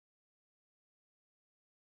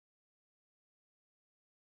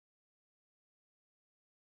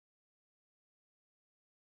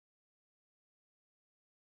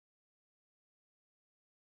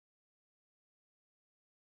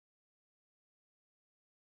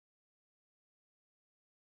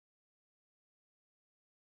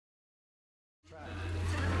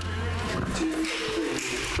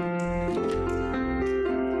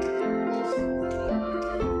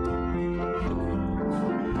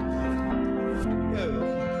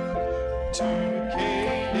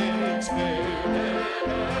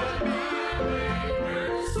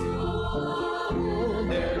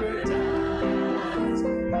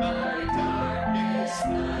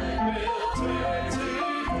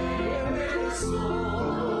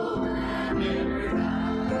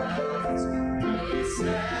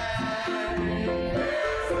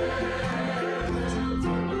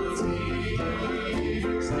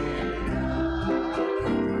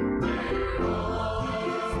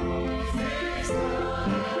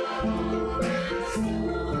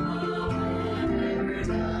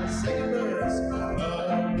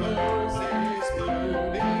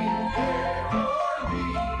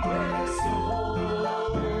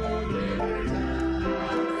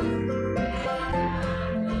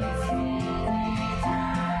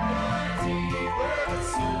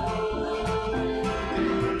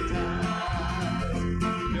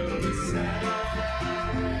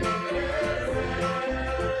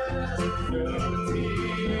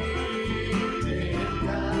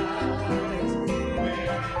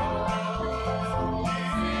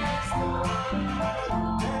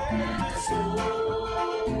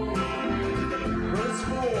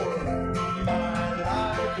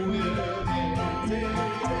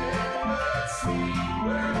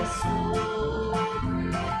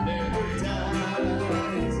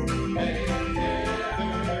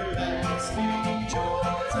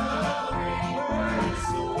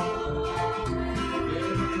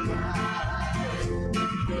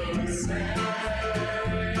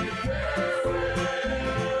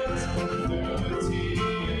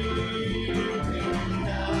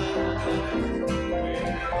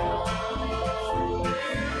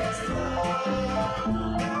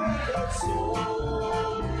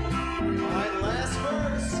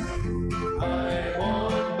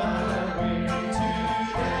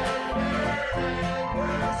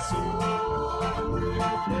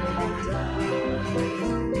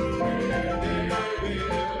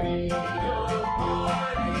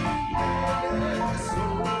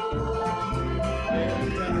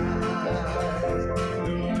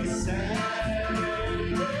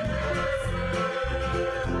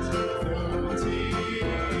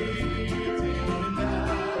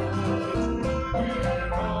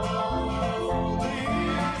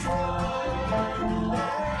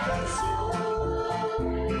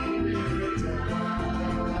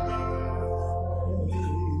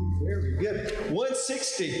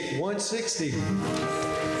160.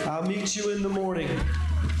 I'll meet you in the morning.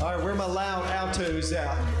 All right, where are my loud altos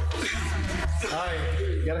at? All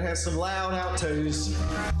right, gotta have some loud altos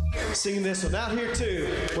singing this one. Out here too.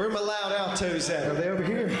 Where are my loud altos at? Are they over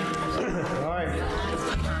here? All right.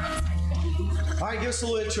 All right, give us a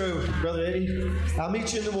little intro, Brother Eddie. I'll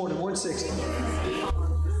meet you in the morning, 160.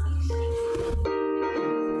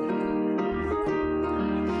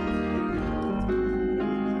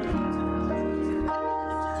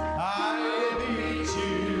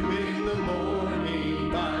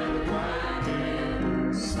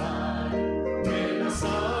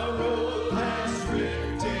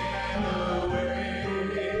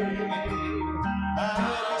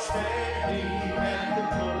 Standing at the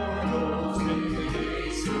portals with the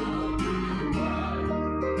gates open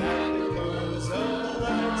wide, and because of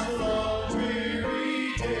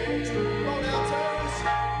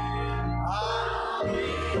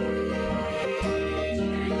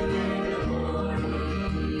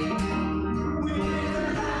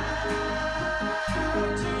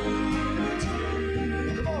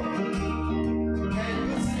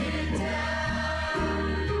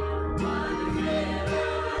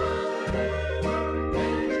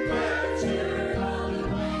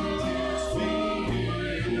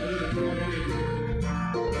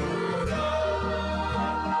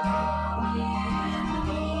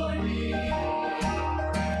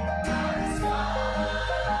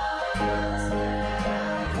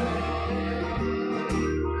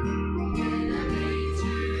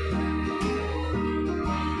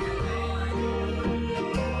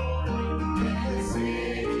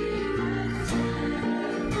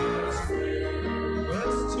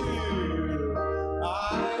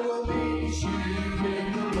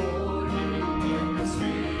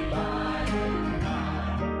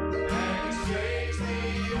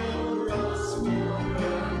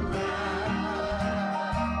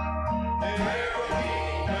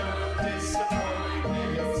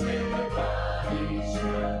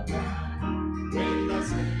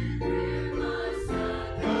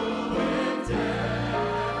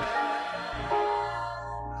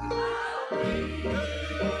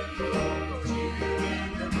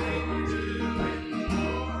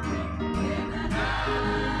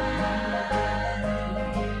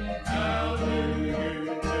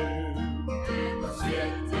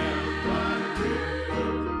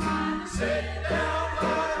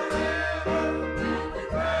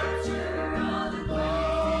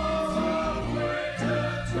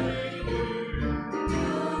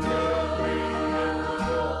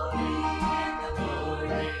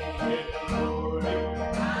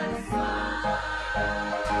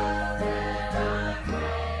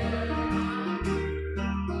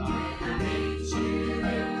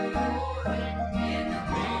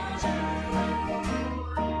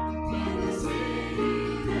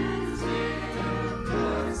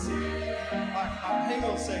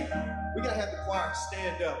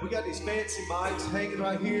stand up. We got these fancy mics hanging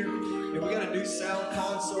right here, and we got a new sound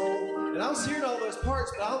console. And I was hearing all those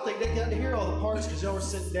parts, but I don't think they got to hear all the parts because y'all were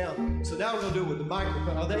sitting down. So now we're going to do it with the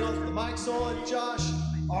microphone. Are they on? The mic's on, Josh?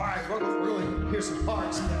 All right, we're going to really hear some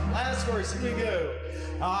parts. Last verse, here we go.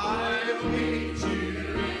 I will meet you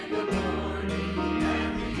in the morning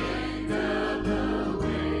at the end of the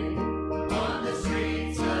way on the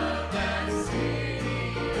streets of that city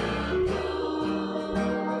of gold,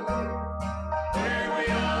 where we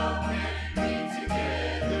all can be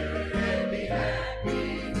together and be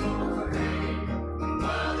happy forever,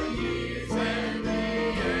 while the years and the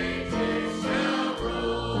ages shall roll.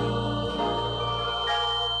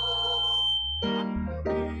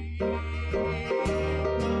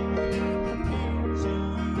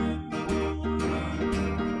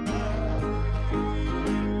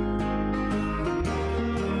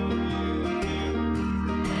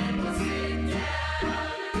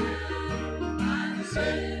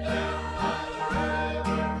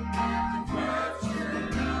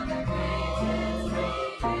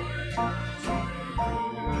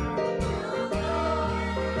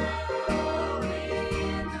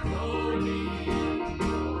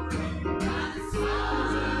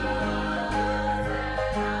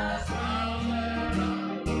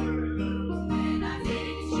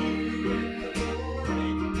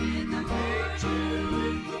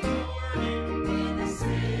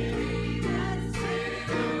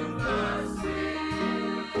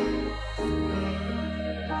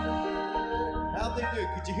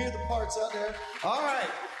 Could you hear the parts out there? All right,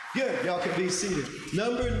 good. Y'all can be seated.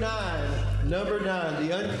 Number nine,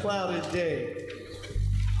 the unclouded day.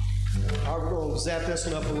 All right, we're going to zap this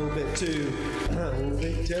one up a little bit too. I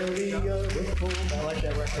like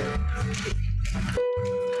that right there.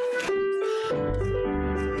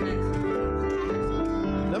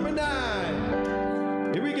 Number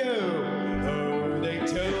 9, here we go. Oh, they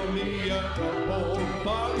tell me of a home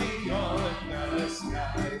far beyond the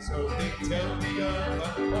skies. Oh, they tell me of a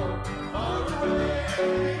home far away.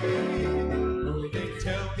 Oh, they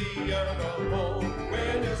tell me of a home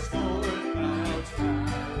where the storm clouds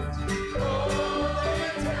rise. Oh, they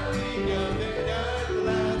tell me of an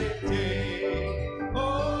unclouded day. Oh,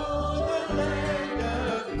 the land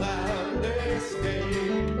of cloudless day.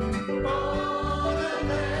 Oh, the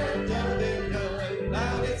land of the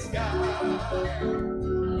unclouded sky.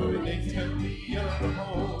 Oh, they tell me of a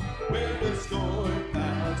home where the storm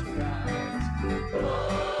clouds rise.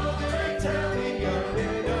 Oh, they tell me of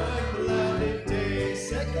an unclouded day.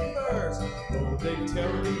 Second verse. Oh, they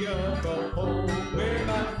tell me of a home where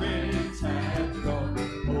my friends have gone.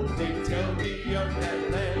 Oh, they tell me of that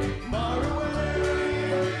land far away,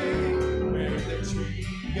 where the tree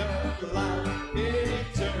of life in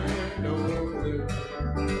eternal bloom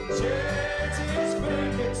sheds its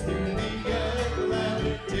fragrance through the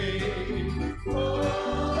unclouded day. Oh,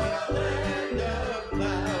 the land of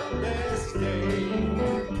cloudless day.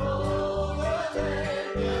 Oh, the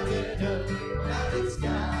land of the unclouded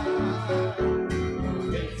sky. Oh,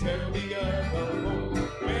 they tell me of a home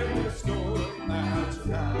where the storm clouds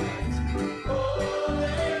rise. Oh,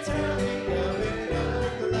 they tell me of an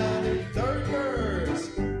unclouded third verse.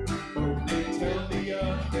 Oh, they tell me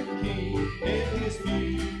of the King in his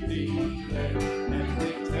beauty land. And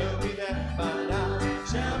they tell me that mine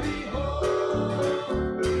eyes shall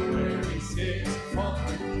behold where he sits upon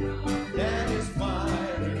the throne that is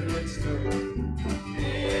whiter than snow,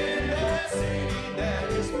 in the city that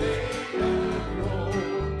is made of gold.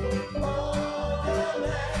 Oh, the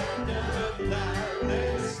land of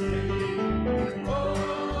cloudless day. Oh,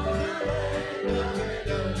 the land of an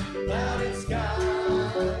unclouded sky.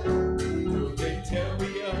 Oh, they tell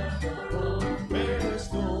me of the home where the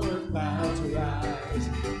storm clouds rise.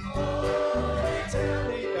 Oh, they tell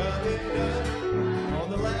me of it on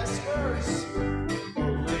the last verse.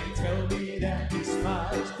 Oh, they tell me that he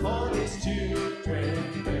smiles on his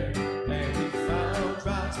children there, and he found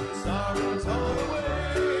drops of sorrows all the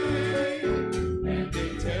way. And they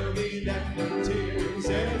tell me that no tears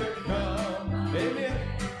ever come. Amen.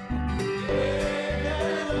 In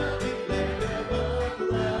that lovely land of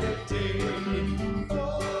unclouded day. Oh,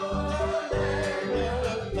 the land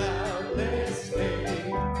of cloudless day.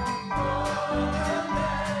 Oh, the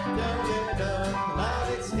land of the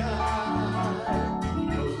unclouded sky.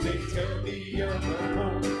 Oh, they tell me of a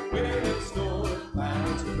home where the storm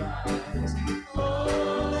clouds rise.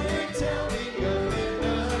 Oh, they tell me of an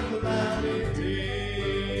unclouded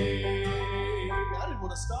day. I didn't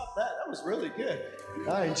want to stop that. That was really good.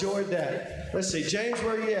 I enjoyed that. Let's see, James,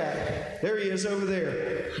 where are you at? There he is over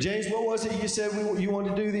there. James, what was it you said you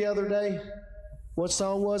wanted to do the other day? What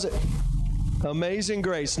song was it? Amazing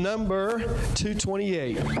Grace, number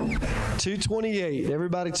 228. 228.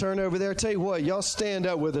 Everybody turn over there. Tell you what, y'all stand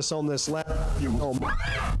up with us on this lap.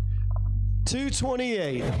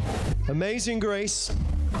 228. Amazing Grace.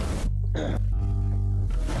 You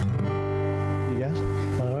got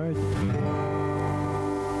it? All right.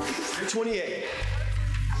 228.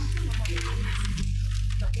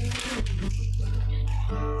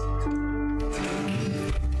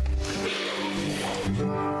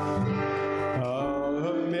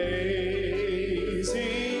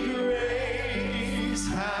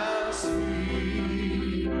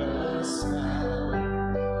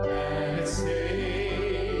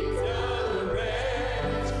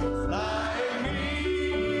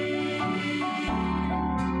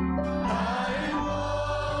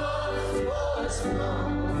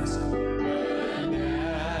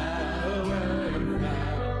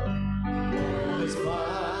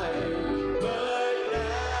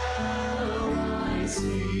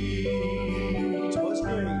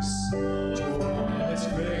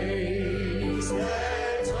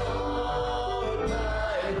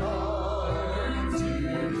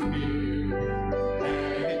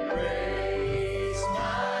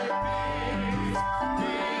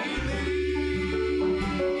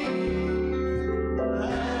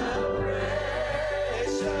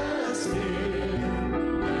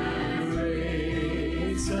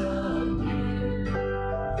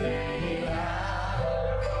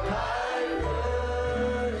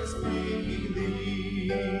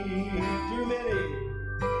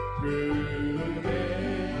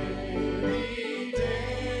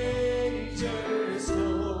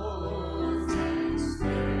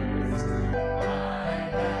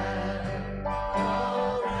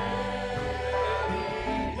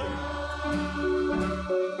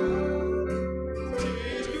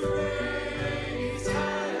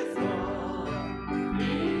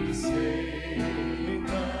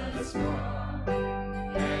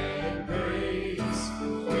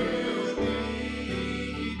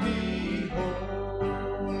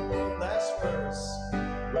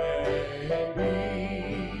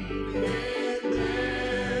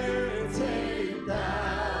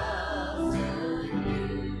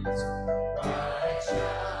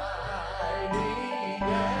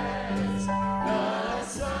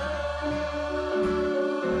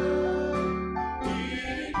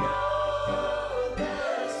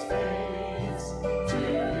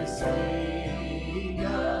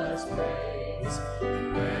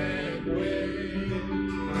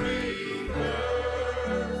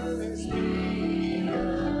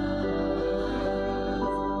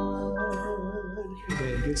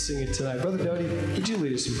 Good singing tonight. Brother Doty, would you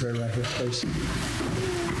lead us in prayer right here, please?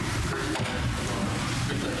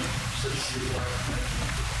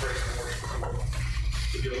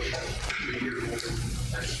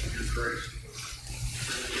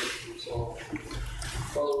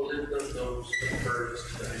 Father, we lift up those that heard us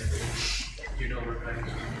today. You know their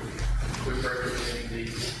names. We pray for any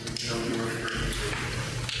needs. You know your prayers.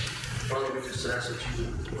 Father, we just ask that you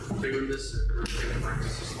would be with us and bring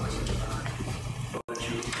us this lesson tonight. Father, that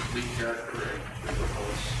you would lead, God, correct with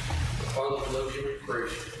us. Father, we love you and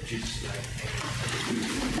praise you. In Jesus' name.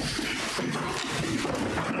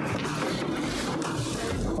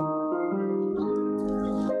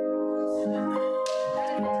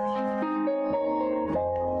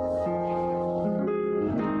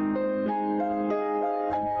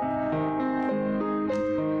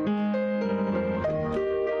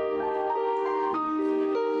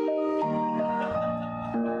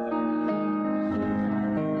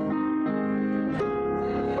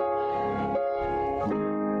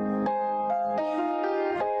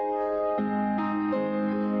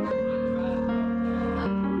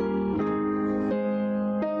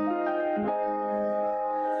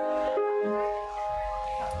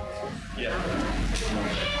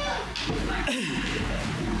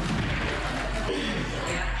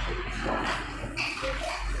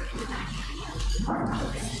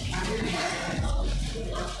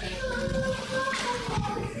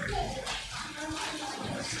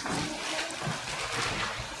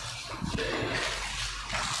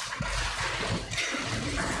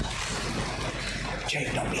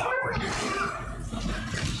 Jake, don't be awkward.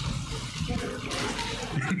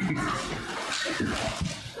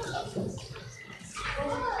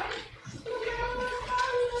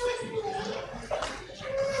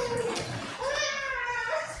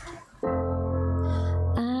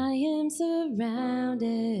 I am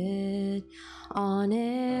surrounded on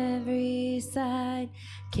every side,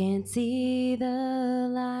 can't see the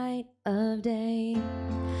light of day,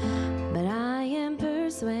 but I am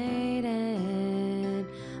persuaded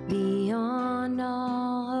beyond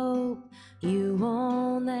all hope you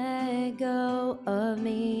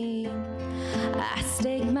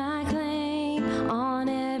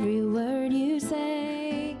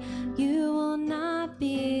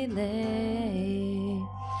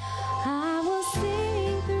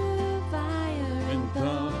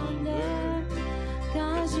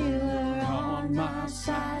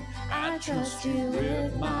side. I trust you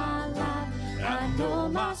with my life. I know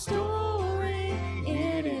my story,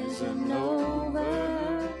 it isn't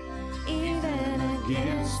over. Even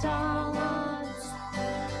against all odds,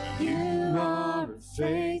 you are a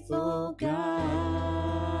faithful God.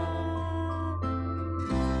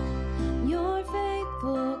 You're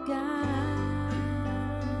faithful God.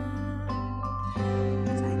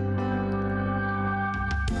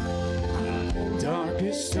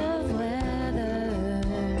 Darkest of weather,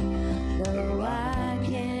 though I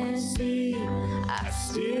can't see, I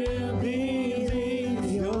still believe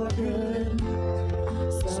you're good.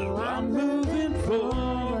 So I'm moving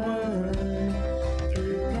forward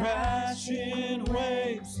through crashing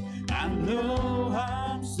waves. I know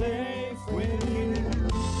I'm safe with you.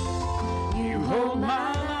 You hold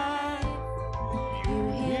my life, you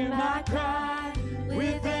hear my cry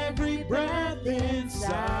with every breath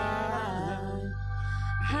inside.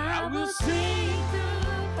 I will sing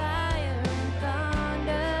through fire and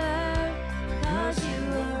thunder, 'cause you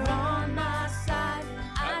are on my side.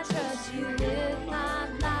 I trust you with my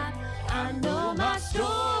life. I know my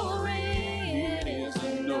story, it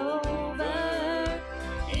isn't over.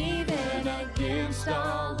 Even against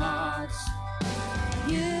all odds,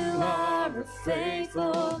 you are a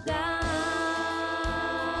faithful God.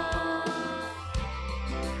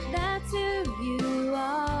 That's who you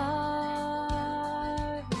are.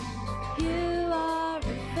 You are a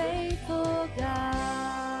faithful God.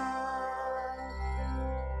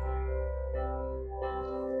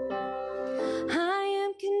 I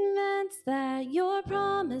am convinced that your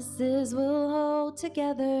promises will hold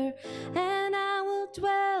together, and I will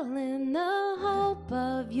dwell in the hope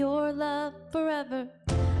of your love forever.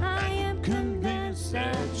 I am convinced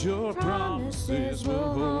that your promises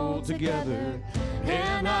will hold together,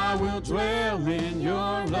 and I will dwell in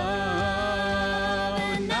your love,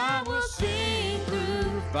 and I will sing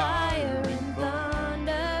through fire and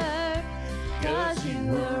thunder, 'cause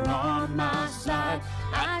you are on my side.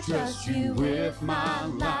 I trust you with my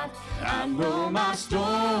life. I know my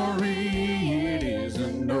story, it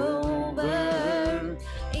isn't over.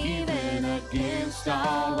 Even against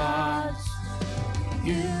all odds,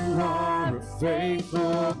 you are a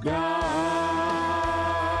faithful God.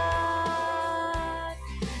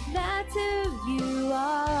 That's who you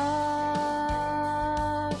are.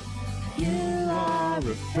 You are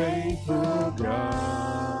a faithful God.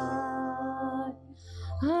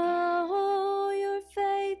 Oh, you're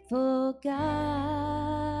faithful God.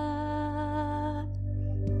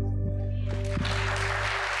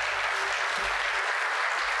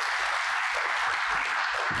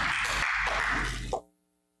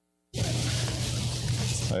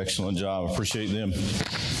 Excellent job. I appreciate them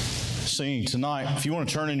singing tonight. If you want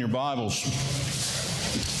to turn in your Bibles,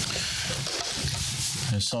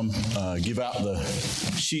 and some give out the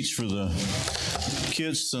sheets for the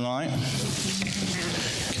kids tonight.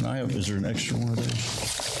 Can I have, is there an extra one of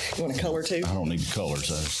those? You want a color too? I don't need colors.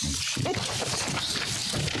 I just need a sheet.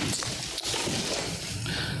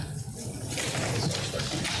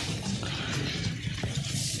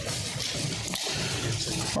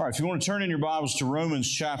 All right, if you want to turn in your Bibles to Romans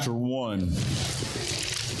chapter 1.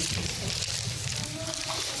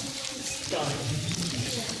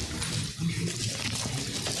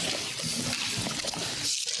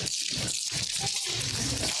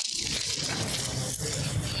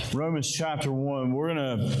 Romans chapter 1, we're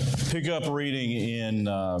going to pick up reading in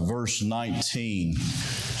verse 19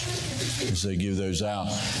 as they give those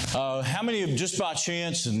out. How many of, just by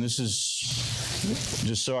chance, and this is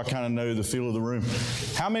just so I kind of know the feel of the room,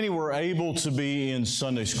 how many were able to be in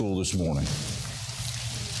Sunday school this morning?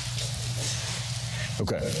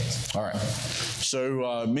 Okay, all right.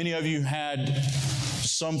 So many of you had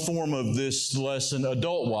some form of this lesson,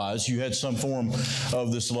 adult-wise, you had some form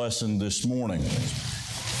of this lesson this morning.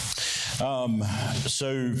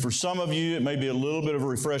 So for some of you, it may be a little bit of a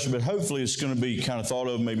refresher, but hopefully it's going to be kind of thought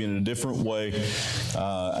of maybe in a different way.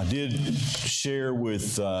 I did share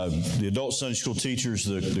with the adult Sunday school teachers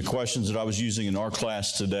the questions that I was using in our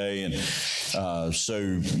class today, and so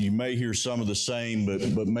you may hear some of the same,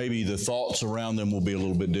 but maybe the thoughts around them will be a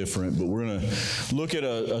little bit different. But we're going to look at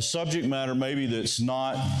a subject matter maybe that's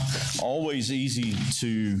not always easy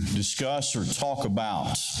to discuss or talk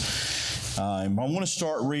about. I want to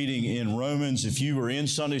start reading in Romans. If you were in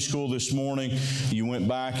Sunday school this morning, you went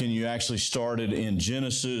back and you actually started in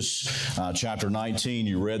Genesis chapter 19.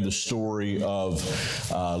 You read the story of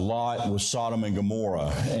Lot with Sodom and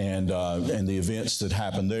Gomorrah and the events that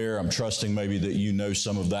happened there. I'm trusting maybe that you know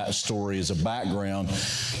some of that story as a background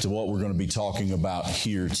to what we're going to be talking about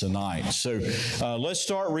here tonight. So let's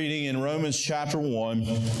start reading in Romans chapter 1.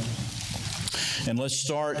 And let's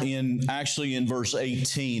start actually in verse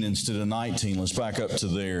 18 instead of 19. Let's back up to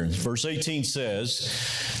there. Verse 18 says,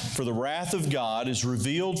 "For the wrath of God is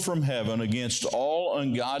revealed from heaven against all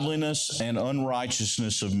ungodliness and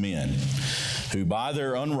unrighteousness of men, who by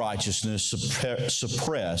their unrighteousness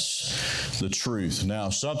suppress the truth." Now,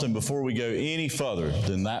 something before we go any further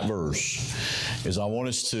than that verse is I want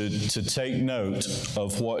us to take note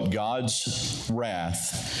of what God's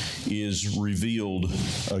wrath is revealed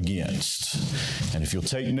against. And if you'll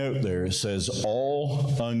take note there, it says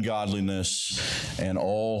all ungodliness and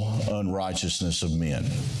all unrighteousness of men.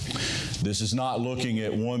 This is not looking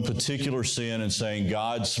at one particular sin and saying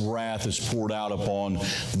God's wrath is poured out upon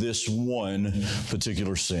this one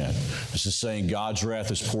particular sin. This is saying God's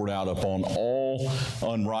wrath is poured out upon all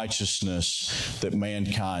unrighteousness that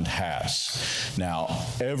mankind has. Now,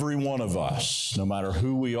 every one of us, no matter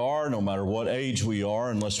who we are, no matter what age we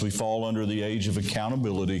are, unless we fall under the age of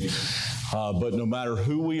accountability, but no matter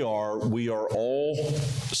who we are all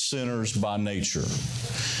sinners by nature,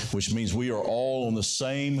 which means we are all on the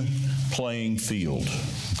same playing field,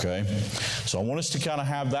 okay? So I want us to kind of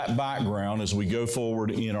have that background as we go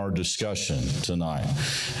forward in our discussion tonight.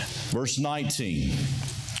 Verse 19,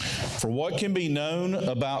 "For what can be known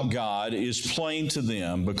about God is plain to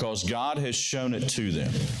them, because God has shown it to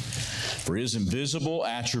them. For his invisible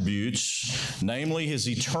attributes, namely his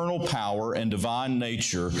eternal power and divine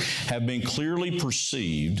nature, have been clearly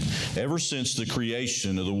perceived ever since the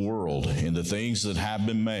creation of the world in the things that have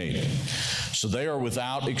been made. So they are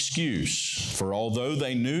without excuse. For although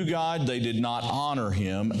they knew God, they did not honor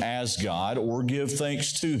him as God or give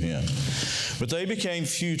thanks to him. But they became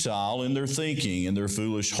futile in their thinking, and their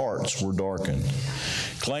foolish hearts were darkened.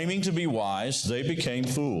 Claiming to be wise, they became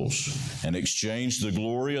fools, and exchanged the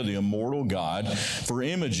glory of the immortal God for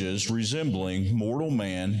images resembling mortal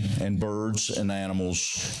man and birds and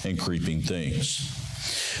animals and creeping things.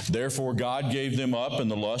 Therefore God gave them up in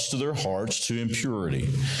the lust of their hearts to impurity,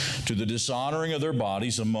 to the dishonoring of their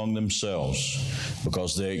bodies among themselves,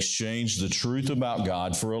 because they exchanged the truth about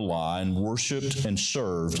God for a lie, and worshipped and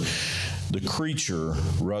served the creature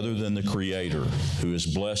rather than the Creator, who is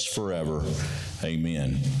blessed forever.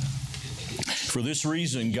 Amen. For this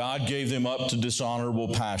reason, God gave them up to dishonorable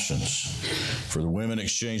passions. For the women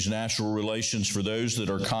exchanged natural relations for those that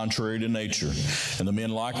are contrary to nature. And the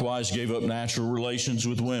men likewise gave up natural relations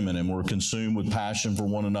with women and were consumed with passion for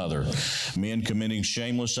one another, men committing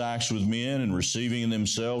shameless acts with men and receiving in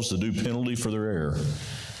themselves the due penalty for their error.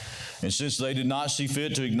 And since they did not see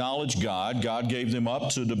fit to acknowledge God, God gave them up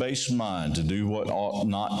to a debased mind to do what ought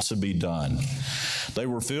not to be done. They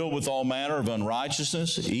were filled with all manner of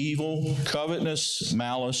unrighteousness, evil, covetousness,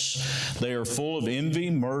 malice. They are full of envy,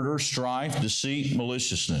 murder, strife, deceit,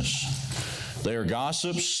 maliciousness. They are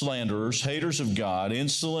gossips, slanderers, haters of God,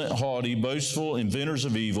 insolent, haughty, boastful, inventors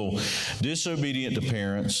of evil, disobedient to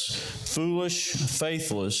parents, foolish,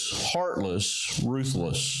 faithless, heartless,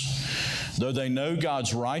 ruthless. Though they know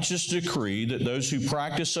God's righteous decree that those who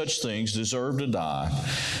practice such things deserve to die,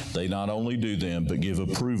 they not only do them, but give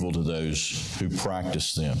approval to those who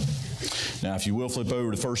practice them." Now, if you will, flip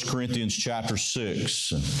over to 1 Corinthians chapter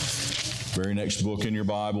 6. Very next book in your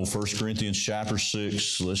Bible, 1 Corinthians chapter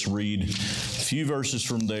 6. Let's read a few verses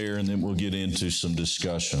from there, and then we'll get into some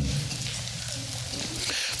discussion.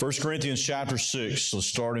 1 Corinthians chapter 6, let's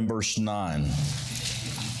start in verse 9.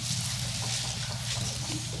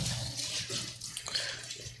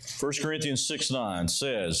 1 Corinthians 6:9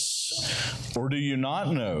 says, "Or do you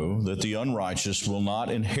not know that the unrighteous will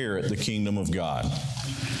not inherit the kingdom of God?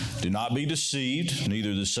 Do not be deceived,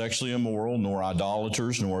 neither the sexually immoral, nor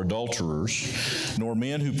idolaters, nor adulterers, nor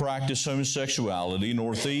men who practice homosexuality,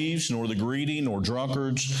 nor thieves, nor the greedy, nor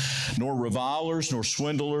drunkards, nor revilers, nor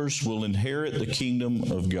swindlers will inherit the kingdom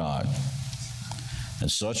of God.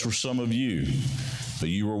 And such were some of you. But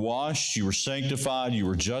you were washed, you were sanctified, you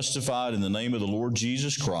were justified in the name of the Lord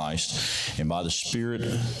Jesus Christ and by the Spirit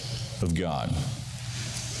of God."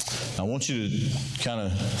 I want you to kind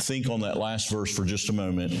of think on that last verse for just a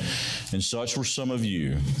moment. "And such were some of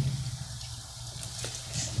you,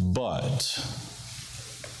 but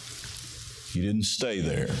you didn't stay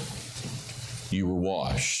there. You were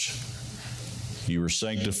washed, you were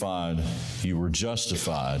sanctified, you were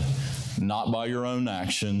justified, not by your own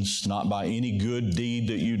actions, not by any good deed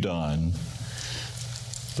that you've done,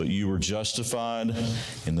 but you were justified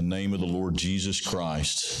in the name of the Lord Jesus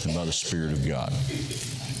Christ and by the Spirit of God."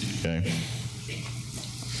 Okay?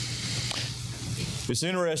 It's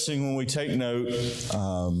interesting when we take note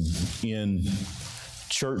in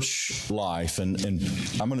church life, and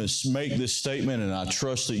I'm going to make this statement, and I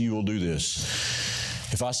trust that you will do this.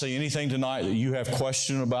 If I say anything tonight that you have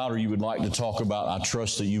question about or you would like to talk about, I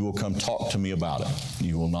trust that you will come talk to me about it.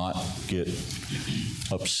 You will not get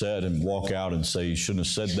upset and walk out and say, you shouldn't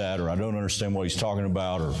have said that, or I don't understand what he's talking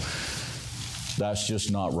about, or that's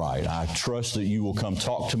just not right. I trust that you will come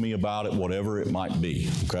talk to me about it, whatever it might be,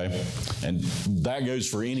 okay? And that goes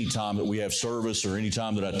for any time that we have service or any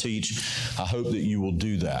time that I teach. I hope that you will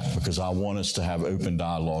do that, because I want us to have open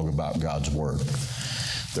dialogue about God's Word.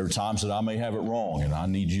 There are times that I may have it wrong, and I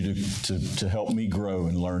need you to help me grow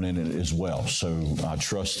and learn in it as well. So I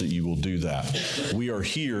trust that you will do that. We are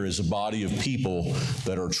here as a body of people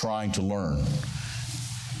that are trying to learn,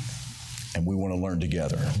 and we want to learn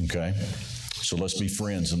together, okay? So let's be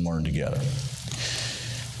friends and learn together.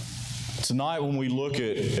 Tonight, when we look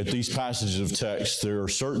at these passages of text, there are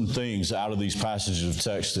certain things out of these passages of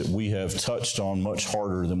text that we have touched on much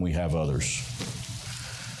harder than we have others.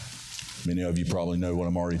 Many of you probably know what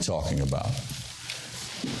I'm already talking about.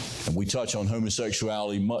 And we touch on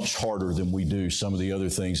homosexuality much harder than we do some of the other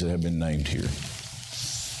things that have been named here.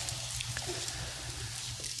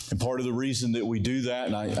 And part of the reason that we do that,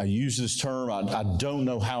 and I use this term, I don't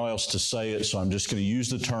know how else to say it, so I'm just going to use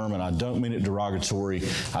the term, and I don't mean it derogatory.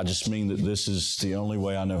 I just mean that this is the only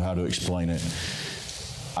way I know how to explain it.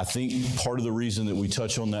 I think part of the reason that we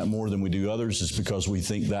touch on that more than we do others is because we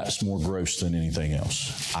think that's more gross than anything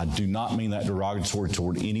else. I do not mean that derogatory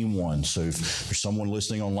toward anyone. So if there's someone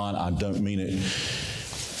listening online, I don't mean it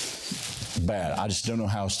bad. I just don't know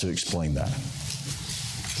how else to explain that.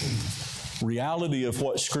 Reality of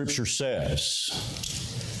what Scripture says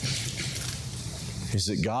is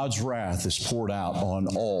that God's wrath is poured out on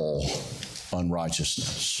all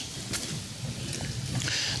unrighteousness.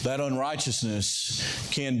 That unrighteousness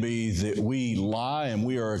can be that we lie and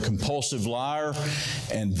we are a compulsive liar,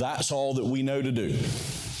 and that's all that we know to do.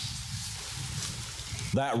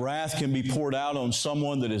 That wrath can be poured out on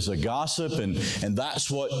someone that is a gossip, and that's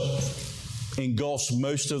what engulfs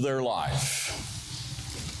most of their life.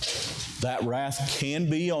 That wrath can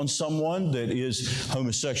be on someone that is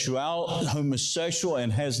homosexual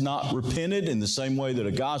and has not repented in the same way that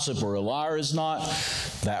a gossip or a liar is not.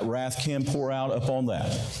 That wrath can pour out upon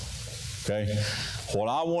that. Okay? What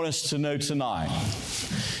I want us to know tonight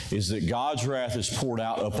is that God's wrath is poured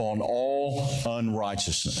out upon all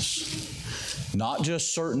unrighteousness. Not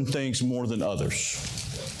just certain things more than others.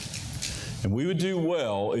 And we would do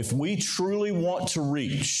well if we truly want to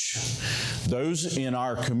reach those in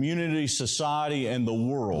our community, society, and the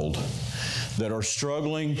world that are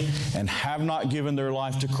struggling and have not given their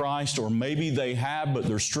life to Christ, or maybe they have, but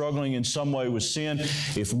they're struggling in some way with sin.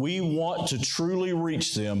 If we want to truly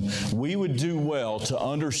reach them, we would do well to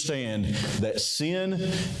understand that sin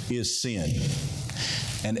is sin.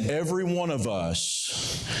 And every one of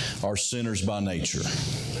us are sinners by nature.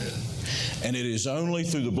 And it is only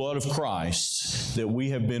through the blood of Christ that we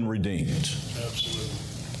have been redeemed. Absolutely.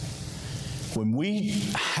 When we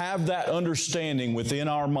have that understanding within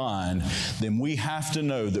our mind, then we have to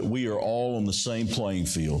know that we are all on the same playing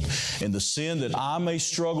field. And the sin that I may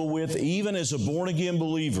struggle with, even as a born-again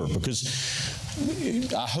believer, because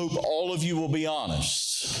I hope all of you will be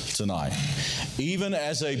honest tonight. Even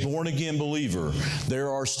as a born-again believer, there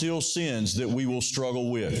are still sins that we will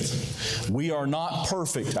struggle with. We are not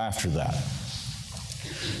perfect after that.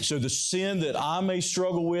 So the sin that I may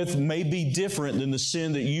struggle with may be different than the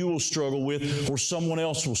sin that you will struggle with or someone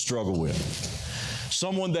else will struggle with.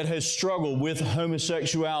 Someone that has struggled with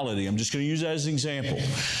homosexuality, I'm just going to use that as an example.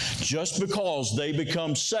 Just because they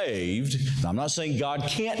become saved, and I'm not saying God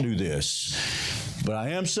can't do this, but I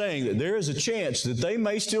am saying that there is a chance that they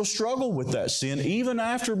may still struggle with that sin even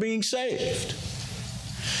after being saved.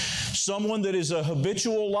 Someone that is a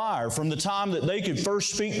habitual liar from the time that they could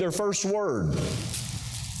first speak their first word.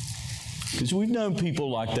 Because we've known people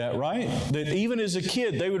like that, right? That even as a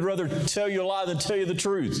kid, they would rather tell you a lie than tell you the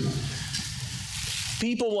truth.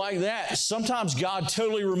 People like that, sometimes God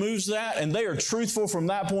totally removes that and they are truthful from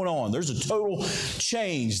that point on. There's a total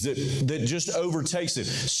change that just overtakes it.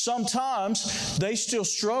 Sometimes they still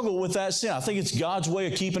struggle with that sin. I think it's God's way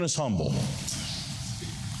of keeping us humble.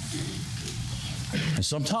 And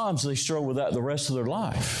sometimes they struggle with that the rest of their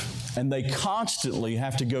life. And they constantly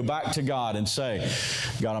have to go back to God and say,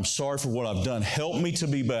 God, I'm sorry for what I've done. Help me to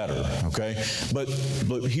be better, okay? But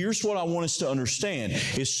here's what I want us to understand,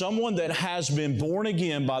 is someone that has been born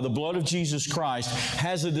again by the blood of Jesus Christ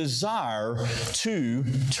has a desire to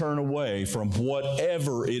turn away from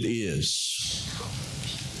whatever it is.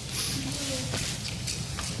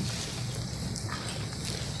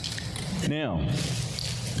 Now,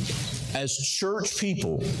 as church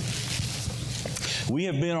people, We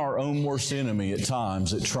have been our own worst enemy at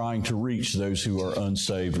times at trying to reach those who are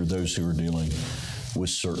unsaved or those who are dealing with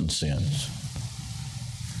certain sins.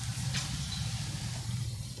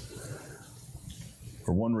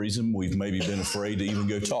 For one reason, we've maybe been afraid to even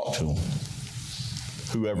go talk to them,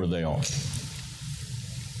 whoever they are.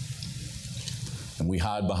 And we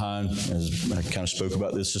hide behind, as I kind of spoke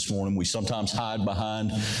about this morning, we sometimes hide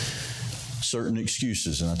behind certain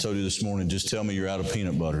excuses. And I told you this morning, just tell me you're out of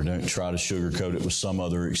peanut butter. Don't try to sugarcoat it with some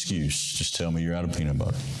other excuse. Just tell me you're out of peanut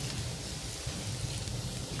butter.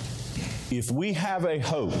 If we have a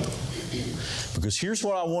hope, because here's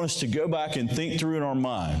what I want us to go back and think through in our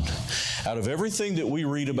mind. Out of everything that we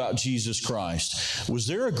read about Jesus Christ, was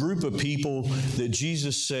there a group of people that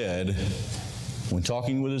Jesus said, when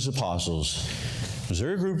talking with his apostles, was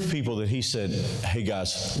there a group of people that he said, hey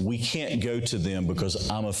guys, we can't go to them because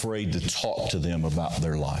I'm afraid to talk to them about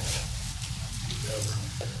their life?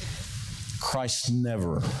 Christ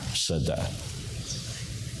never said that.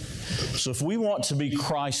 So if we want to be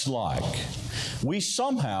Christ-like, we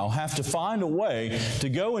somehow have to find a way to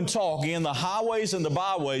go and talk in the highways and the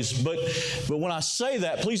byways. But when I say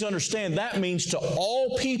that, please understand that means to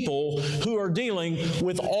all people who are dealing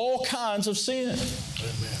with all kinds of sin.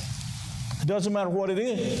 Amen. It doesn't matter what it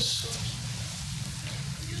is.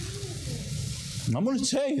 And I'm going to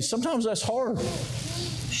tell you, sometimes that's hard.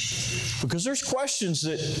 Because there's questions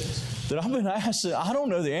that I've been asked that I don't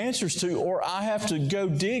know the answers to, or I have to go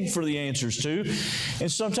dig for the answers to.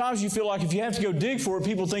 And sometimes you feel like if you have to go dig for it,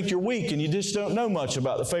 people think you're weak and you just don't know much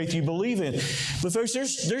about the faith you believe in. But folks,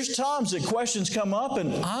 there's times that questions come up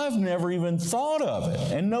and I've never even thought of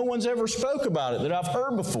it. And no one's ever spoke about it that I've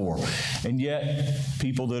heard before. And yet,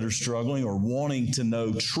 people that are struggling or wanting to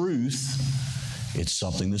know truth, it's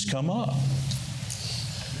something that's come up.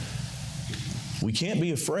 We can't be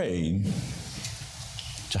afraid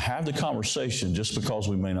to have the conversation just because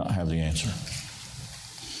we may not have the answer.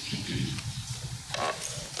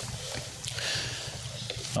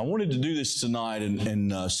 I wanted to do this tonight,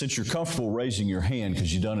 and since you're comfortable raising your hand,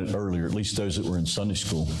 because you've done it earlier, at least those that were in Sunday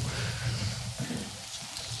school,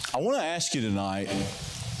 I want to ask you tonight,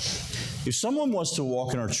 if someone was to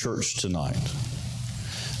walk in our church tonight,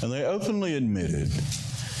 and they openly admitted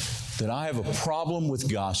that I have a problem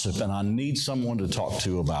with gossip and I need someone to talk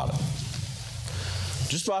to about it.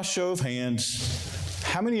 Just by a show of hands,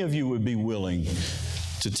 how many of you would be willing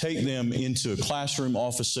to take them into a classroom,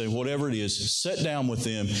 office setting, whatever it is, sit down with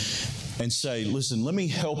them and say, listen, let me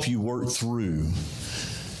help you work through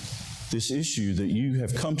this issue that you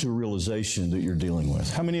have come to a realization that you're dealing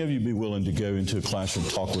with? How many of you would be willing to go into a classroom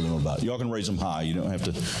and talk with them about it? Y'all can raise them high. You don't have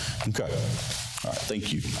to. Okay. All right.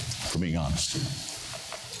 Thank you for being honest.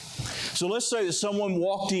 So let's say that someone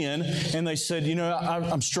walked in and they said, you know,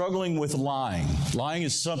 I'm struggling with lying. Lying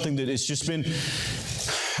is something that it's just been,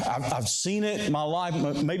 I've seen it in my life.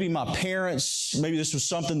 Maybe my parents, maybe this was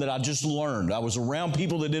something that I just learned. I was around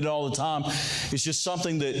people that did it all the time. It's just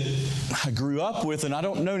something that I grew up with and I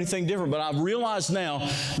don't know anything different, but I've realized now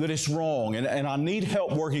that it's wrong and I need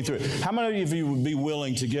help working through it. How many of you would be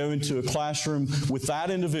willing to go into a classroom with that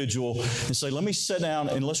individual and say, let me sit down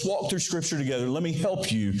and let's walk through Scripture together. Let me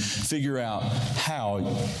help you figure out how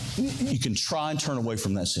you can try and turn away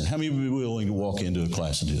from that sin. How many would be willing to walk into a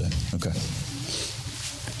class and do that? Okay.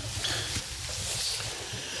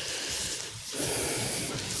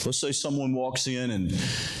 Let's say someone walks in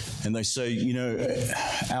and they say, you know,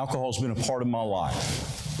 alcohol's been a part of my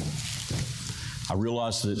life. I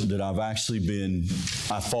realize that I've actually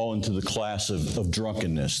I fall into the class of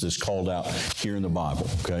drunkenness that's called out here in the Bible,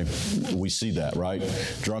 okay? We see that, right?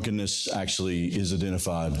 Drunkenness actually is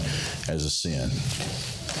identified as a sin.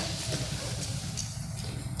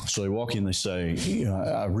 So they walk in and they say, you know,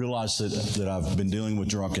 I realize that I've been dealing with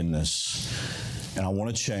drunkenness and I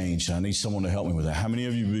want to change, and I need someone to help me with that. How many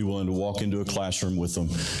of you would be willing to walk into a classroom with them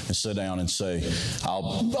and sit down and say,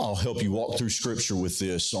 I'll help you walk through Scripture with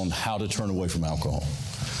this on how to turn away from alcohol?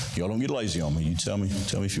 Y'all don't get lazy on me. You tell me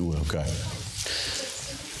if you will, okay?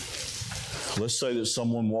 Let's say that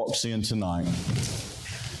someone walks in tonight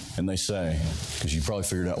and they say, because you probably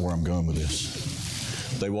figured out where I'm going with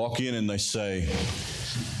this. They walk in and they say,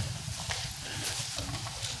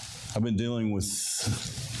 I've been dealing with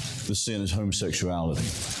the sin is homosexuality.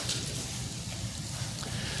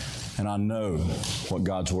 And I know what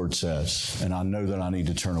God's Word says, and I know that I need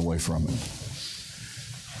to turn away from it.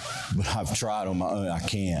 But I've tried on my own. I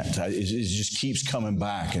can't. It just keeps coming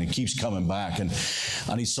back, and it keeps coming back, and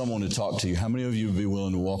I need someone to talk to you. How many of you would be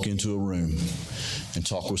willing to walk into a room and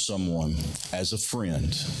talk with someone as a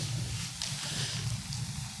friend,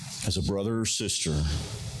 as a brother or sister,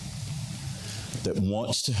 that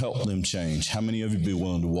wants to help them change, how many of you be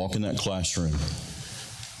willing to walk in that classroom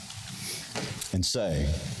and say,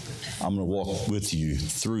 I'm going to walk with you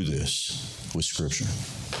through this with Scripture?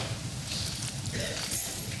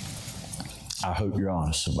 I hope you're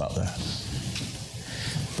honest about that,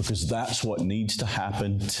 because that's what needs to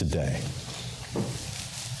happen today.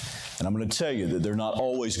 And I'm going to tell you that they're not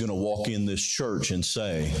always going to walk in this church and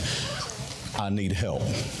say, I need help.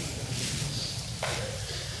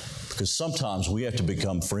 Because sometimes we have to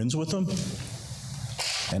become friends with them.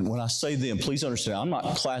 And when I say them, please understand, I'm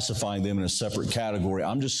not classifying them in a separate category.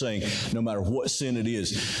 I'm just saying, no matter what sin it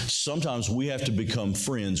is, sometimes we have to become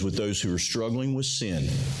friends with those who are struggling with sin.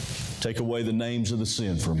 Take away the names of the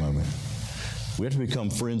sin for a moment. We have to become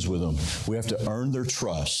friends with them. We have to earn their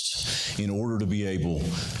trust in order to be able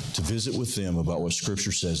to visit with them about what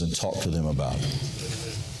Scripture says and talk to them about it.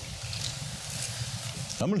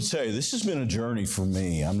 I'm going to tell you, this has been a journey for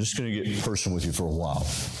me. I'm just going to get personal with you for a while.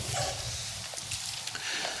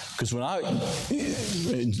 Because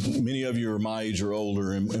many of you are my age or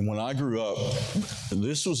older, and when I grew up,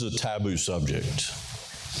 this was a taboo subject.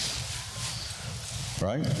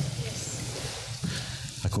 Right?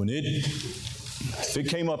 Like if it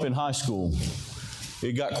came up in high school,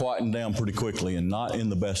 it got quietened down pretty quickly, and not in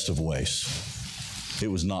the best of ways.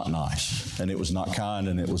 It was not nice, and it was not kind,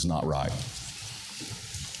 and it was not right.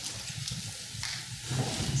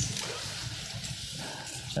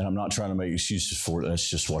 And I'm not trying to make excuses for it. That's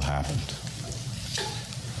just what happened.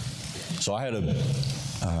 So I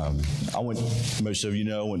went, most of you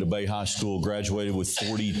know, went to Bay High School, graduated with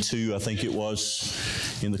 42, I think it was,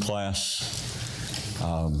 in the class.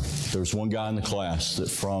 There was one guy in the class that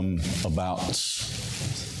from about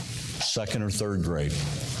second or third grade,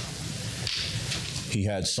 he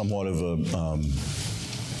had somewhat of a,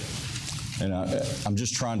 and I'm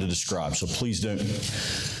just trying to describe, so please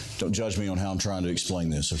don't judge me on how I'm trying to explain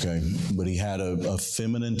this, okay? But he had a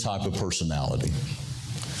feminine type of personality.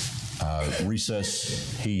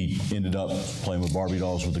 Recess, he ended up playing with Barbie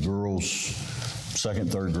dolls with the girls.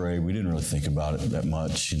 Second, third grade, we didn't really think about it that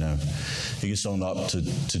much, you know. He gets on up to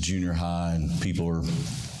junior high, and people are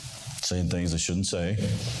saying things they shouldn't say.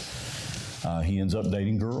 He ends up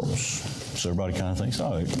dating girls. So everybody kind of thinks,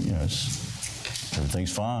 oh, you know,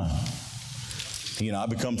 everything's fine. He and I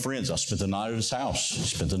become friends. I spent the night at his house. He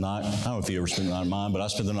spent the night, I don't know if he ever spent the night at mine, but I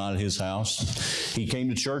spent the night at his house. He came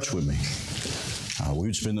to church with me. We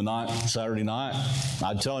would spend the night, Saturday night.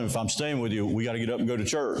 I'd tell him, if I'm staying with you, we got to get up and go to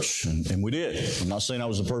church. And we did. I'm not saying I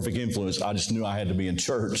was a perfect influence. I just knew I had to be in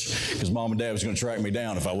church because Mom and Dad was going to track me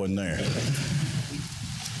down if I wasn't there.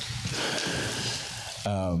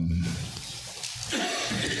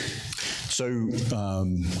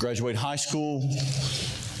 Graduate high school.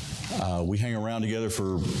 We hang around together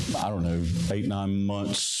for, I don't know, 8-9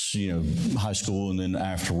 months, you know, high school, and then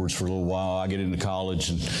afterwards for a little while. I get into college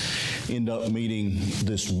and end up meeting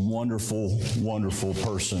this wonderful, wonderful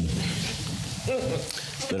person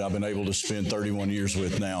that I've been able to spend 31 years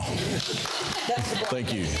with now.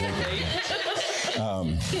 Thank you. Thank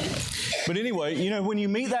you. But anyway, you know, when you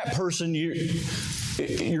meet that person,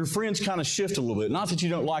 your friends kind of shift a little bit. Not that you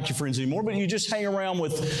don't like your friends anymore, but you just hang around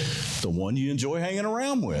with the one you enjoy hanging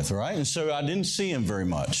around with, right? And so I didn't see him very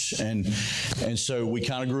much. And so we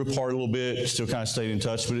kind of grew apart a little bit, still kind of stayed in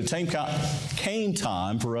touch, but it came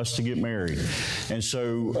time for us to get married. And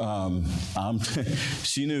so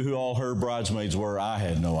she knew who all her bridesmaids were. I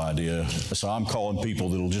had no idea. So I'm calling people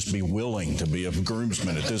that'll just be willing to be a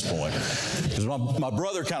groomsman at this point. Because my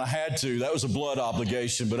brother kind of had to. That was a blood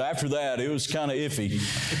obligation. But after that, it was kind of iffy.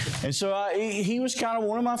 And so he was kind of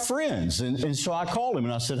one of my friends. And so I called him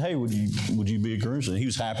and I said, hey, would you be a groomsman? He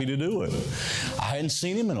was happy to do it. I hadn't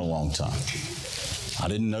seen him in a long time. I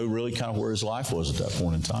didn't know really kind of where his life was at that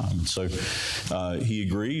point in time. And so he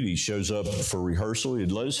agreed. He shows up for rehearsal.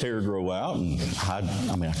 He'd let his hair grow out. And I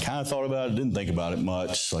kind of thought about it, didn't think about it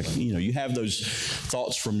much. Like, you know, you have those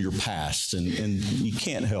thoughts from your past, and you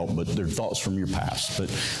can't help but they're thoughts from your past. But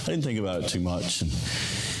I didn't think about it too much.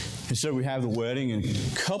 And so we have the wedding, and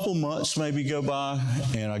a couple months maybe go by,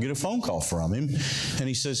 and I get a phone call from him, and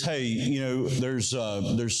he says, hey, you know, there's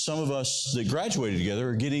some of us that graduated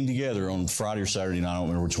together are getting together on Friday or Saturday night. I don't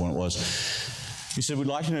remember which one it was. He said, we'd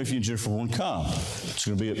like to know if you and Jennifer want to come. It's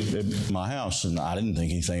going to be at my house. And I didn't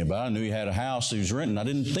think anything about it. I knew he had a house he was renting. I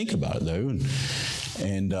didn't think about it, though.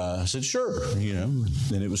 And I said, sure, you know.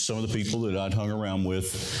 And it was some of the people that I'd hung around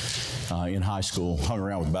with in high school. Hung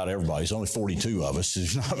around with about everybody. There's only 42 of us.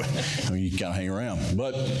 You kind of hang around.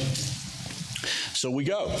 But so we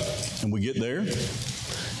go, and we get there.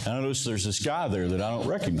 And I notice there's this guy there that I don't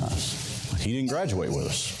recognize. He didn't graduate with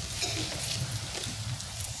us.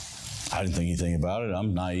 I didn't think anything about it.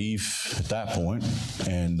 I'm naive at that point.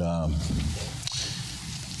 And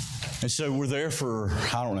so we're there for,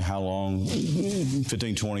 I don't know how long,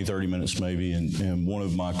 15, 20, 30 minutes maybe, and one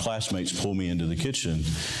of my classmates pulled me into the kitchen.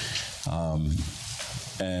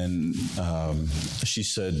 She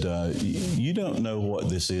said, you don't know what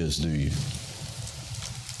this is, do you?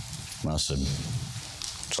 And I said,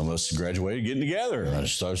 some of us graduated getting together. I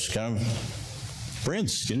was kind of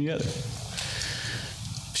friends getting together.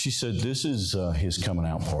 She said, this is his coming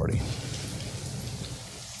out party.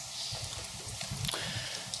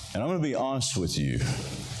 And I'm going to be honest with you.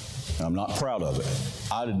 I'm not proud of it.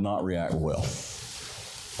 I did not react well.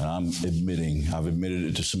 And I've admitted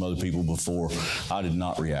it to some other people before. I did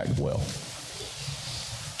not react well.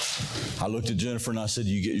 I looked at Jennifer and I said,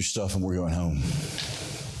 you get your stuff and we're going home.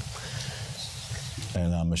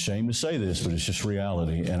 And I'm ashamed to say this, but it's just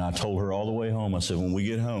reality. And I told her all the way home, I said, when we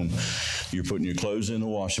get home, you're putting your clothes in the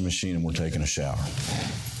washing machine and we're taking a shower.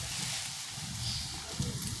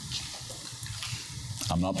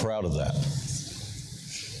 I'm not proud of that.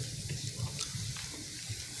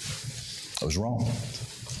 I was wrong.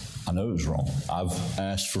 I know it was wrong. I've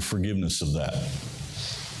asked for forgiveness of that.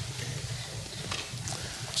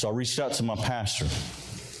 So I reached out to my pastor.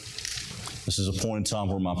 This is a point in time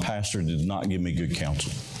where my pastor did not give me good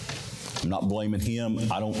counsel. I'm not blaming him.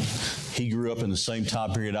 He grew up in the same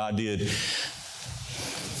time period I did. It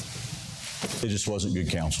just wasn't good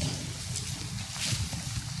counsel.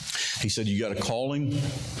 He said, you got to call him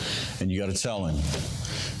and you got to tell him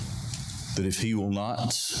that if he will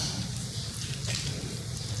not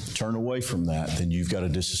turn away from that, then you've got to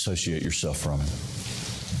disassociate yourself from him.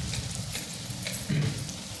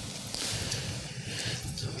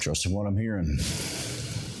 Trusting what I'm hearing.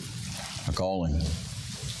 I call him.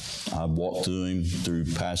 I walked to him through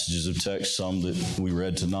passages of text, some that we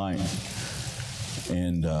read tonight.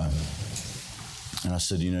 And I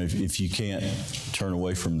said, you know, if you can't turn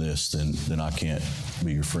away from this, then I can't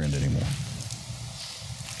be your friend anymore.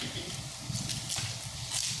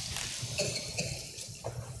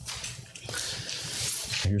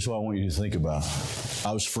 Here's what I want you to think about.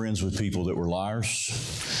 I was friends with people that were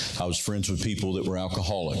liars. I was friends with people that were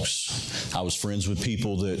alcoholics. I was friends with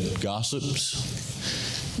people that gossiped.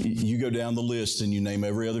 You go down the list and you name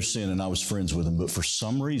every other sin, and I was friends with them. But for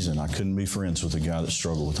some reason, I couldn't be friends with a guy that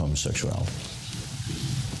struggled with homosexuality.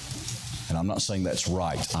 And I'm not saying that's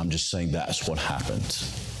right. I'm just saying that's what happened.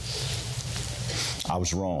 I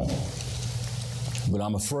was wrong. But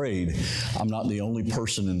I'm afraid I'm not the only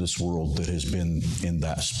person in this world that has been in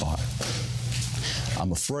that spot.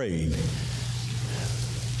 I'm afraid,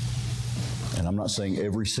 and I'm not saying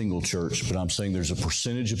every single church, but I'm saying there's a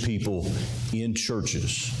percentage of people in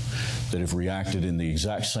churches that have reacted in the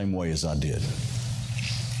exact same way as I did.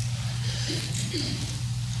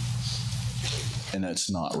 And that's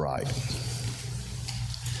not right.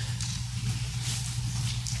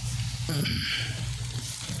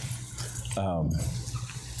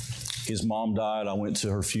 His mom died. I went to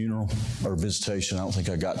her funeral or visitation. I don't think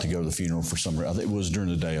I got to go to the funeral for some reason. I think it was during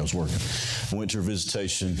the day I was working. I went to her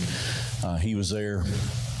visitation. He was there.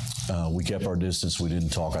 We kept our distance. We didn't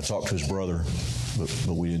talk. I talked to his brother,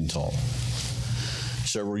 but we didn't talk.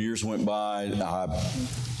 Several years went by.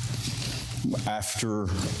 After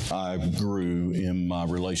I grew in my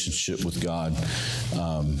relationship with God,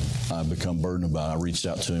 I become burdened about it. I reached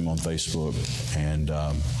out to him on Facebook, and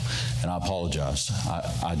I apologized.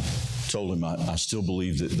 I told him I still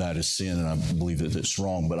believe that is sin, and I believe that it's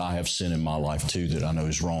wrong, but I have sin in my life too that I know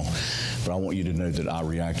is wrong. But I want you to know that I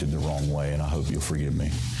reacted the wrong way, and I hope you'll forgive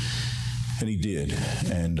me. And he did.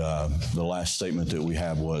 And the last statement that we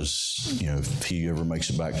had was, you know, if he ever makes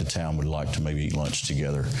it back to town, we'd like to maybe eat lunch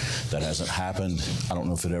together. That hasn't happened. I don't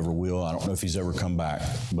know if it ever will. I don't know if he's ever come back.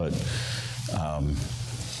 But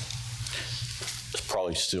it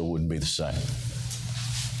probably still wouldn't be the same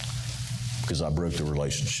because I broke the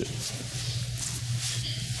relationship.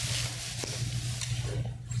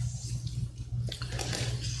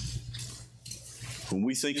 When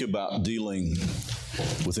we think about dealing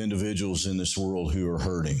with individuals in this world who are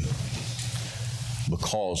hurting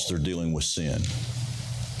because they're dealing with sin,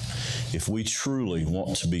 if we truly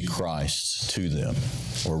want to be Christ to them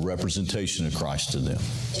or a representation of Christ to them,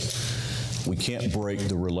 we can't break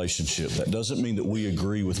the relationship. That doesn't mean that we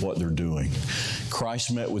agree with what they're doing.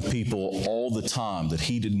 Christ met with people all the time that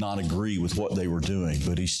he did not agree with what they were doing,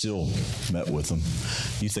 but he still met with them.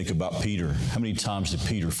 You think about Peter. How many times did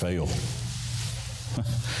Peter fail?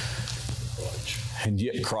 And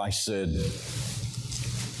yet Christ said,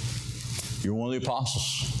 "You're one of the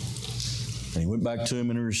apostles." And he went back to him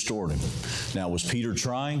and he restored him. Now, was Peter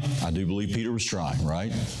trying? I do believe Peter was trying,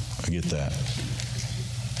 right? I get that.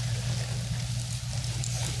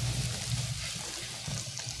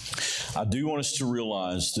 I do want us to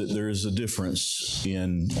realize that there is a difference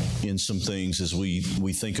in some things as we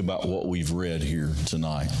think about what we've read here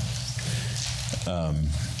tonight.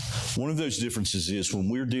 One of those differences is when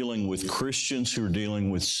we're dealing with Christians who are dealing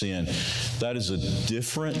with sin, that is a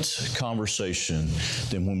different conversation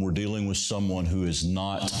than when we're dealing with someone who is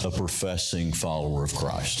not a professing follower of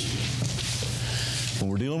Christ. When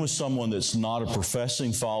we're dealing with someone that's not a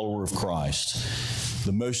professing follower of Christ,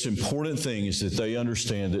 the most important thing is that they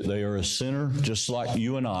understand that they are a sinner just like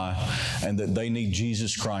you and I, and that they need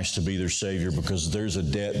Jesus Christ to be their Savior because there's a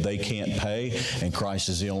debt they can't pay, and Christ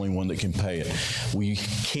is the only one that can pay it. We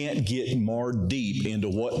can't get more deep into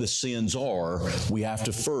what the sins are. We have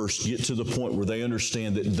to first get to the point where they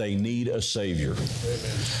understand that they need a Savior.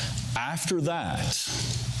 After that,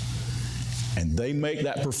 and they make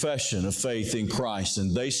that profession of faith in Christ,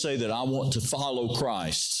 and they say that I want to follow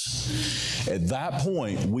Christ, at that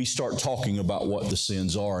point, we start talking about what the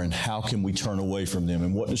sins are and how can we turn away from them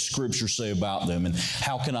and what does Scripture say about them and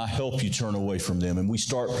how can I help you turn away from them. And we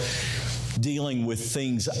start dealing with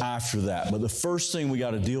things after that. But the first thing we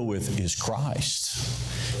got to deal with is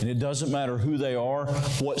Christ. And it doesn't matter who they are,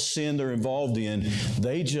 what sin they're involved in,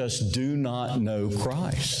 they just do not know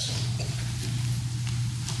Christ.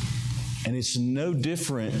 And it's no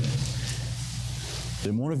different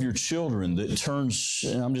than one of your children that turns,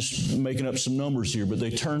 and I'm just making up some numbers here, but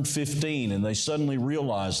they turn 15 and they suddenly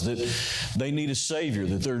realize that they need a Savior,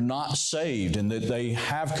 that they're not saved, and that they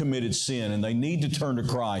have committed sin and they need to turn to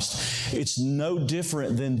Christ. It's no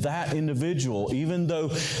different than that individual. Even though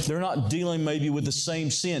they're not dealing maybe with the same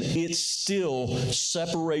sin, it's still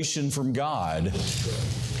separation from God.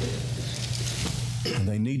 And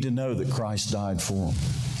they need to know that Christ died for them.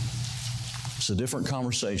 It's a different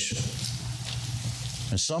conversation.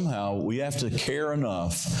 And somehow we have to care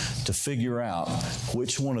enough to figure out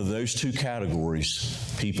which one of those two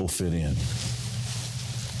categories people fit in.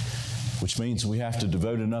 Which means we have to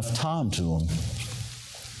devote enough time to them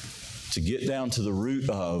to get down to the root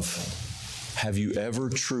of, have you ever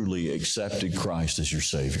truly accepted Christ as your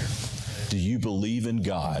Savior? Do you believe in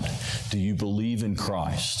God? Do you believe in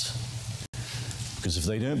Christ? Because if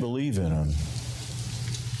they don't believe in Him,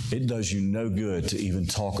 it does you no good to even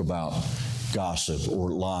talk about gossip or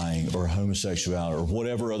lying or homosexuality or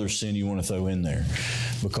whatever other sin you want to throw in there.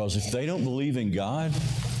 Because if they don't believe in God,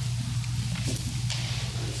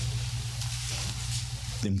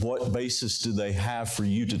 then what basis do they have for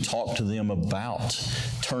you to talk to them about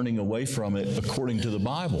turning away from it according to the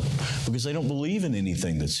Bible? Because they don't believe in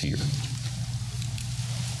anything that's here.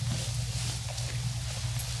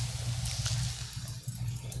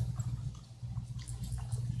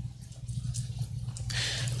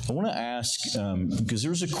 I want to ask, because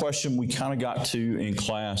there's a question we kind of got to in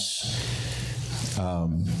class.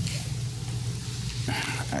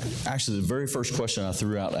 Actually, the very first question I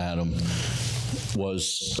threw out, Adam,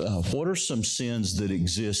 was, what are some sins that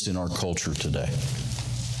exist in our culture today?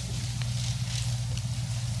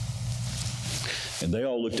 And they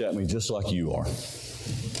all looked at me just like you are.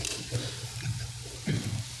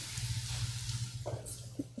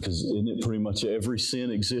 Because isn't it pretty much every sin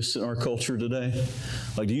exists in our culture today?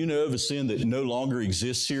 Like, do you know of a sin that no longer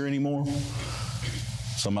exists here anymore?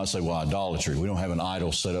 Some might say, well, idolatry. We don't have an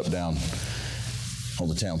idol set up down on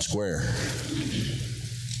the town square.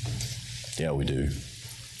 Yeah, we do.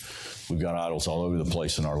 We've got idols all over the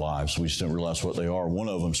place in our lives. We just don't realize what they are. One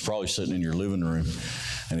of them is probably sitting in your living room,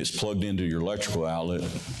 and it's plugged into your electrical outlet,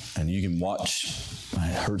 and you can watch, it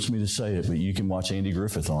hurts me to say it, but you can watch Andy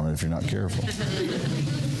Griffith on it if you're not careful.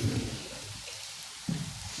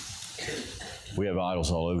 We have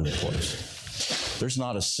idols all over the place. There's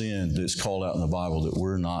not a sin that's called out in the Bible that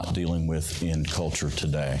we're not dealing with in culture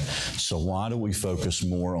today. So why do we focus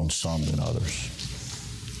more on some than others?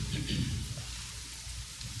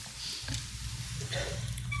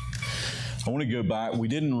 I want to go back. We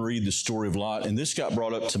didn't read the story of Lot, and this got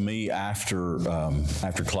brought up to me after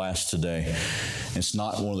class today. It's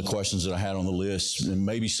not one of the questions that I had on the list, and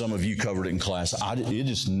maybe some of you covered it in class. It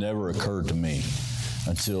just never occurred to me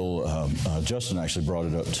until Justin actually brought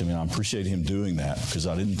it up to me, and I appreciate him doing that because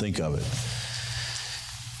I didn't think of it.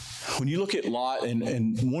 When you look at Lot,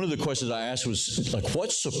 and one of the questions I asked was, like,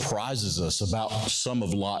 what surprises us about some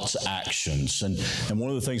of Lot's actions? And one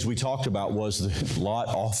of the things we talked about was that Lot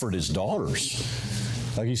offered his daughters.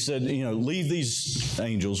 Like he said, leave these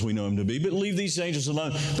angels, we know him to be, but leave these angels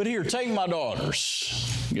alone. But here, take my daughters.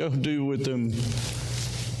 Go do with them.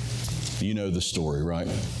 You know the story, right?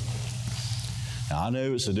 Now, I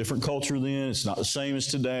know it's a different culture then. It's not the same as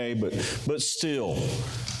today, but still,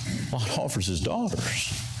 God offers his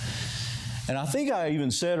daughters. And I think I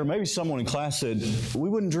even said, or maybe someone in class said, we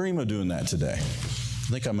wouldn't dream of doing that today.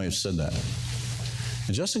 I think I may have said that.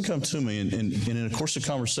 And Justin come to me, and in the course of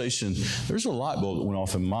conversation, there's a light bulb that went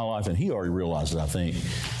off in my life, and he already realized it, I think.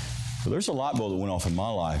 But there's a light bulb that went off in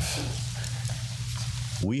my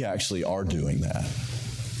life. We actually are doing that.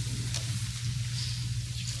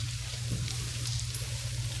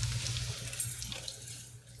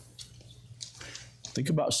 Think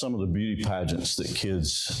about some of the beauty pageants that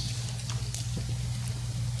kids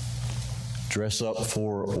dress up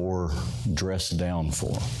for or dress down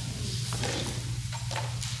for.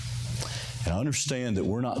 And I understand that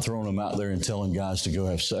we're not throwing them out there and telling guys to go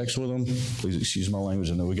have sex with them. Please excuse my language.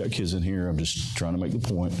 I know we got kids in here. I'm just trying to make the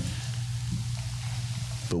point.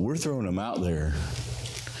 But we're throwing them out there,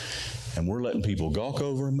 and we're letting people gawk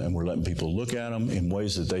over them, and we're letting people look at them in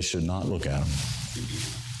ways that they should not look at them.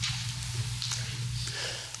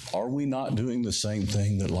 Are we not doing the same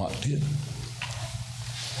thing that Lot did?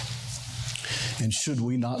 And should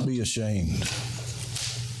we not be ashamed?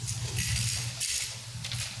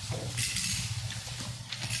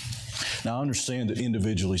 Now, I understand that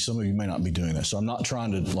individually, some of you may not be doing that. So I'm not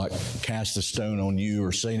trying to cast a stone on you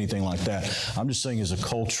or say anything like that. I'm just saying as a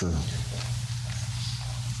culture,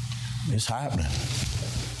 it's happening.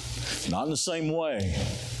 Not in the same way,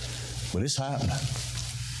 but it's happening.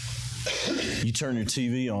 You turn your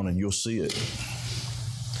TV on and you'll see it.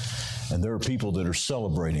 And there are people that are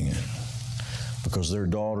celebrating it because their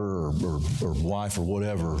daughter or wife or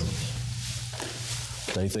whatever,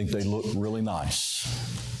 they think they look really nice.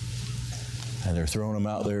 And they're throwing them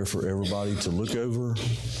out there for everybody to look over,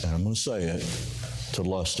 and I'm going to say it, to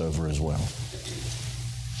lust over as well.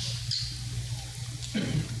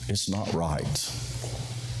 It's not right.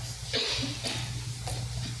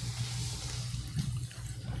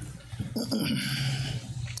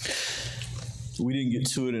 We didn't get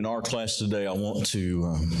to it in our class today. I want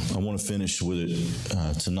to finish with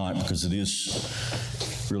it tonight because it is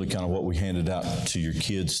really kind of what we handed out to your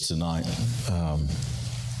kids tonight.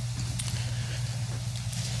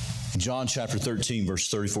 In John chapter 13, verse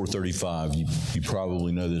 34, 35, you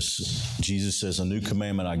probably know this. Jesus says, "A new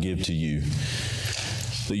commandment I give to you,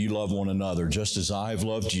 that you love one another. Just as I have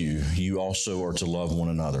loved you, you also are to love one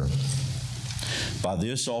another. By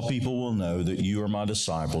this all people will know that you are my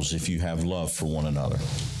disciples if you have love for one another."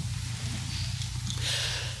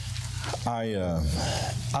 I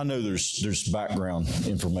know there's background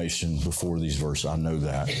information before these verses. I know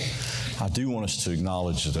that. I do want us to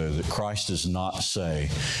acknowledge, though, that Christ does not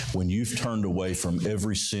say, when you've turned away from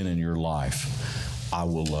every sin in your life, I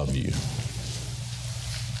will love you.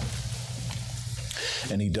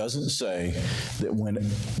 And he doesn't say that when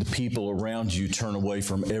the people around you turn away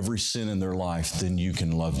from every sin in their life, then you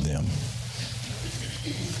can love them.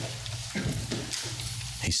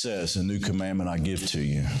 He says, "A new commandment I give to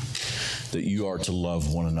you, that you are to love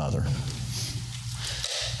one another."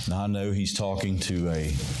 Now, I know he's talking to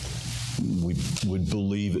we would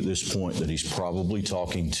believe at this point that he's probably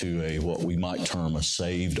talking to what we might term a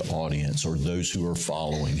saved audience, or those who are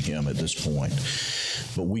following him at this point.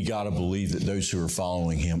 But we got to believe that those who are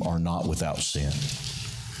following him are not without sin.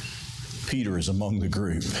 Peter is among the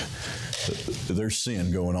group. There's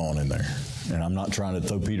sin going on in there. And I'm not trying to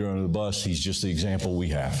throw Peter under the bus. He's just the example we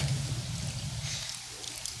have.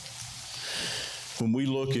 When we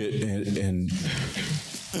look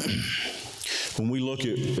when we look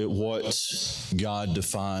at what God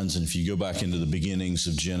defines, and if you go back into the beginnings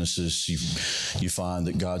of Genesis, you find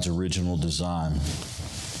that God's original design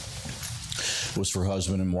was for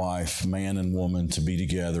husband and wife, man and woman, to be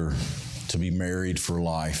together, to be married for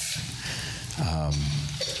life.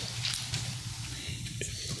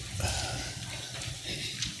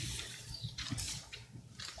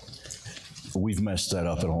 We've messed that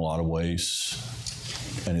up in a lot of ways,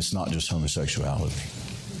 and it's not just homosexuality.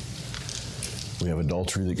 We have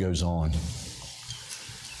adultery that goes on.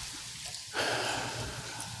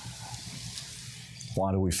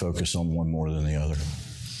 Why do we focus on one more than the other?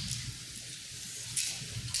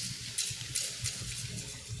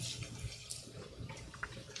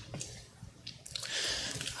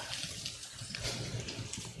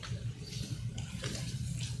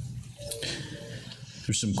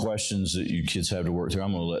 There's some questions that you kids have to work through.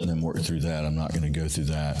 I'm going to let them work through that. I'm not going to go through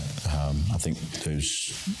that. I think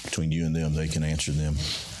those, between you and them, they can answer them.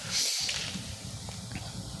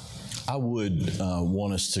 I would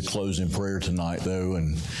want us to close in prayer tonight, though,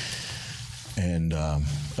 and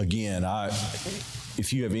again,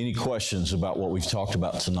 if you have any questions about what we've talked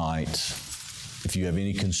about tonight, If you have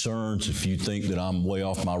any concerns, if you think that I'm way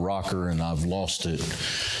off my rocker and I've lost it,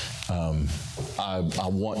 I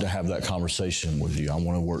want to have that conversation with you. I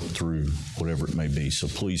want to work through whatever it may be. So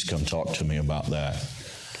please come talk to me about that.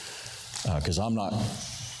 Because I'm not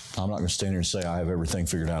going to stand here and say I have everything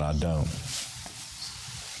figured out. I don't.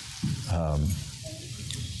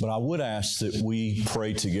 But I would ask that we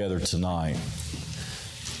pray together tonight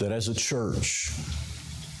that as a church,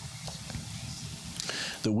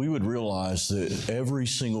 that we would realize that every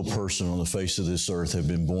single person on the face of this earth have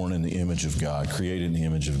been born in the image of God, created in the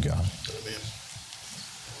image of God. Amen.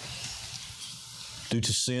 Due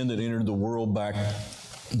to sin that entered the world back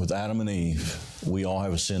with Adam and Eve, we all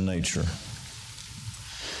have a sin nature.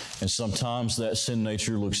 And sometimes that sin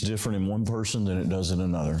nature looks different in one person than it does in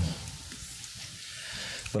another.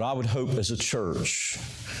 But I would hope as a church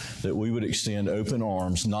that we would extend open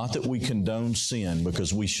arms, not that we condone sin,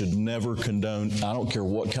 because we should never condone, I don't care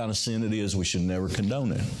what kind of sin it is, we should never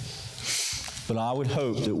condone it. But I would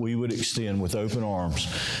hope that we would extend with open arms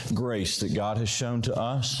grace that God has shown to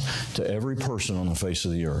us, to every person on the face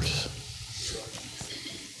of the earth.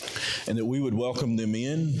 And that we would welcome them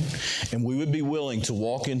in, and we would be willing to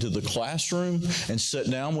walk into the classroom and sit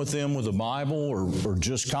down with them with a Bible or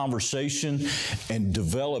just conversation and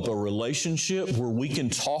develop a relationship where we can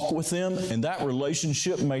talk with them. And that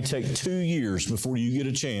relationship may take 2 years before you get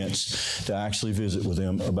a chance to actually visit with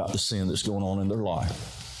them about the sin that's going on in their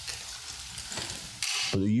life.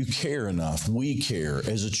 But you care enough, we care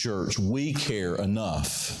as a church, we care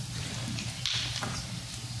enough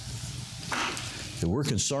that we're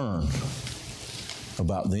concerned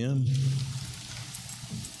about them,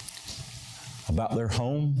 about their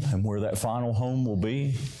home and where that final home will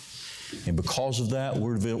be. And because of that,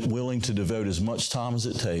 we're willing to devote as much time as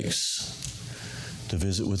it takes to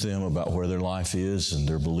visit with them about where their life is and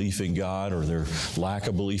their belief in God or their lack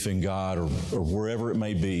of belief in God or wherever it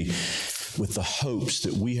may be, with the hopes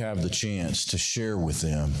that we have the chance to share with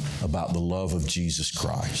them about the love of Jesus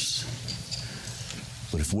Christ.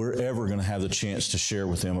 But if we're ever going to have the chance to share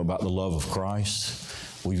with them about the love of Christ,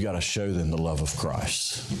 we've got to show them the love of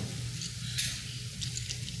Christ.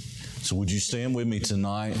 So would you stand with me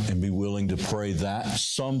tonight and be willing to pray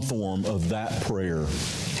some form of that prayer,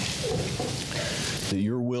 that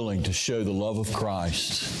you're willing to show the love of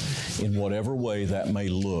Christ in whatever way that may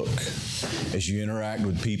look as you interact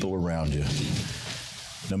with people around you,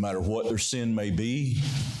 no matter what their sin may be,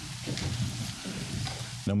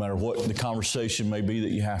 no matter what the conversation may be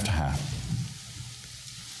that you have to have.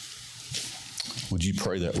 Would you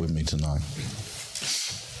pray that with me tonight?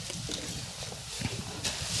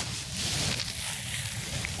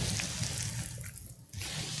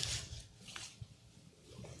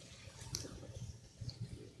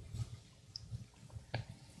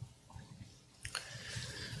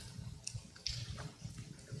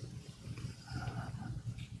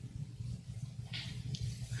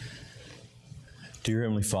 Dear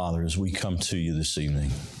Heavenly Father, as we come to you this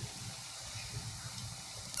evening,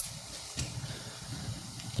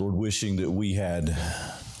 Lord, wishing that we had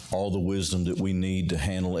all the wisdom that we need to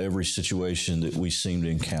handle every situation that we seem to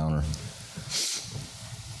encounter.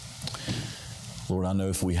 Lord, I know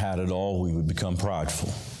if we had it all, we would become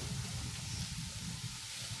prideful.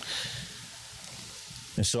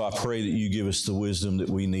 And so I pray that you give us the wisdom that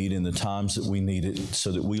we need in the times that we need it,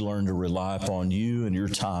 so that we learn to rely upon you and your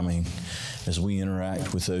timing as we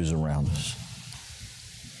interact with those around us.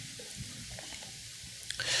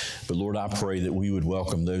 But Lord, I pray that we would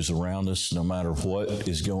welcome those around us no matter what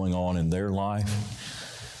is going on in their life,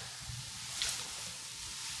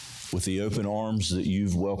 with the open arms that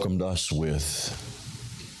you've welcomed us with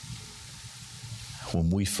when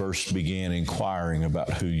we first began inquiring about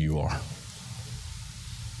who you are.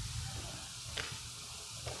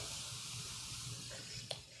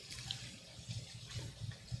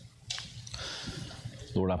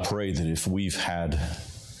 Lord, I pray that if we've had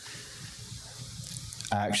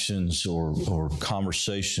actions or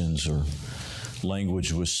conversations or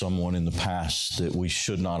language with someone in the past that we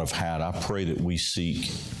should not have had, I pray that we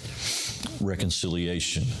seek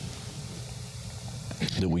reconciliation,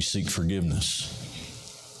 that we seek forgiveness.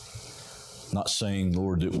 Not saying,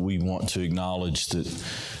 Lord, that we want to acknowledge that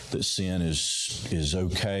sin is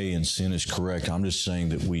okay and sin is correct. I'm just saying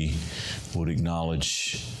that we would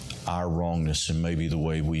acknowledge our wrongness and maybe the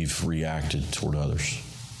way we've reacted toward others.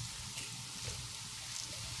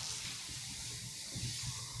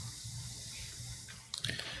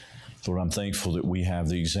 Lord, I'm thankful that we have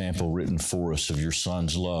the example written for us of your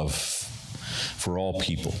Son's love for all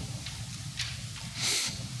people.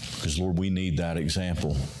 Because, Lord, we need that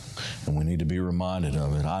example, and we need to be reminded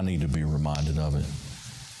of it. I need to be reminded of it.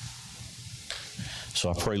 So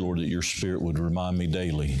I pray, Lord, that your Spirit would remind me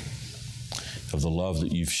daily of the love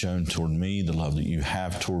that you've shown toward me, the love that you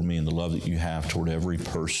have toward me, and the love that you have toward every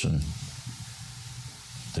person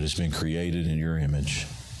that has been created in your image.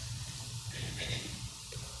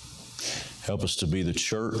 Help us to be the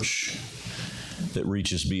church that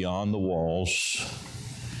reaches beyond the walls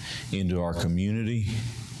into our community,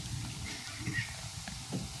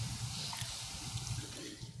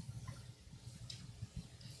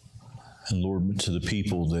 and Lord, to the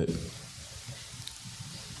people that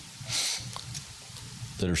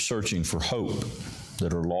are searching for hope,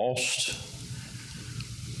 that are lost,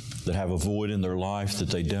 that have a void in their life that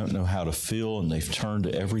they don't know how to fill, and they've turned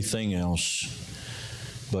to everything else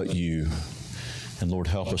but you. And Lord,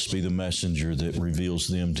 help us be the messenger that reveals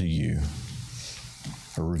them to you,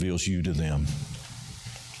 or reveals you to them.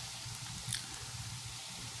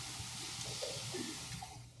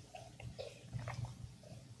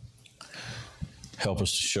 Help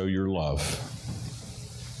us to show your love.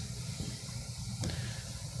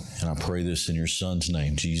 And I pray this in your Son's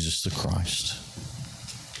name, Jesus the Christ.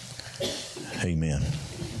 Amen.